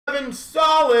genuine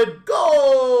solid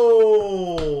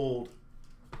gold.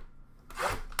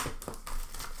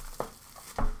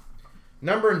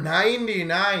 Number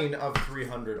 99 of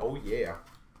 300. Oh, yeah.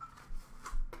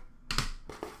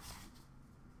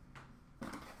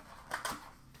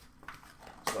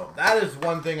 So that is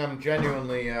one thing I'm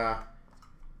genuinely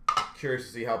curious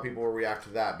to see how people will react to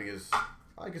that, because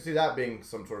I can see that being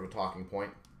some sort of a talking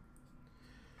point.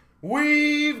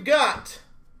 We've got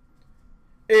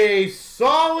a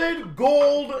solid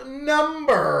gold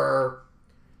number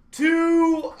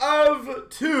 2 of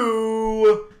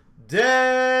 2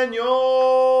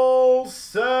 Daniel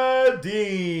Sedin.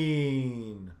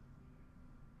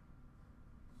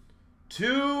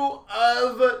 2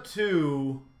 of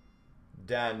 2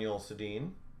 Daniel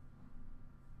Sedin.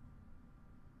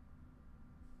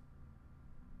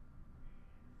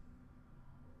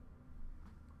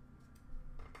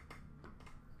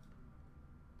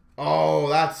 Oh,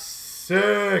 that's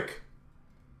sick.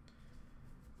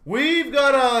 We've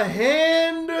got a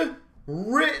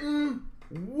handwritten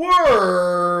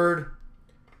word.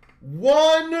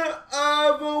 1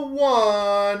 of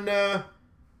 1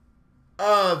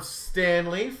 of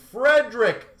Stanley.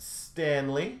 Frederick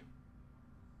Stanley.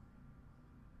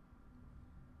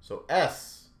 So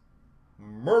S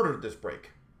murdered this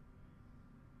break.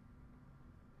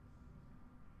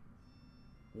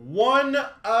 1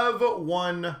 of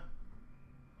 1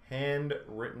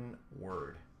 handwritten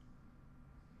word.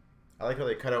 I like how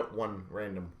they cut out one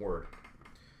random word.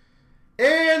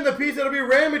 And the piece that'll be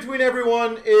ran between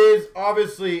everyone is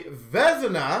obviously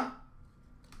Vezina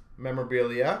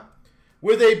memorabilia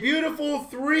with a beautiful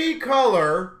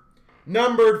 3-color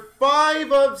numbered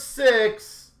 5 of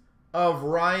 6 of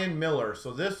Ryan Miller.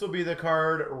 So this will be the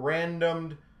card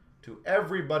randomed to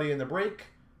everybody in the break.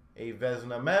 A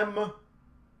Vezina mem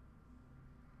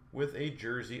with a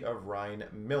jersey of Ryan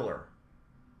Miller.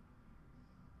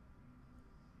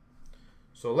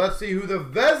 So let's see who the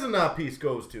Vezina piece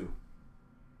goes to.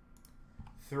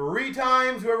 3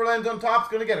 times. Whoever lands on top is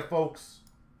going to get it, folks.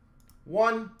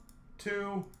 1,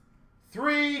 2,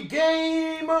 3.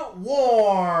 Game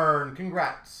worn.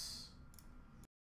 Congrats.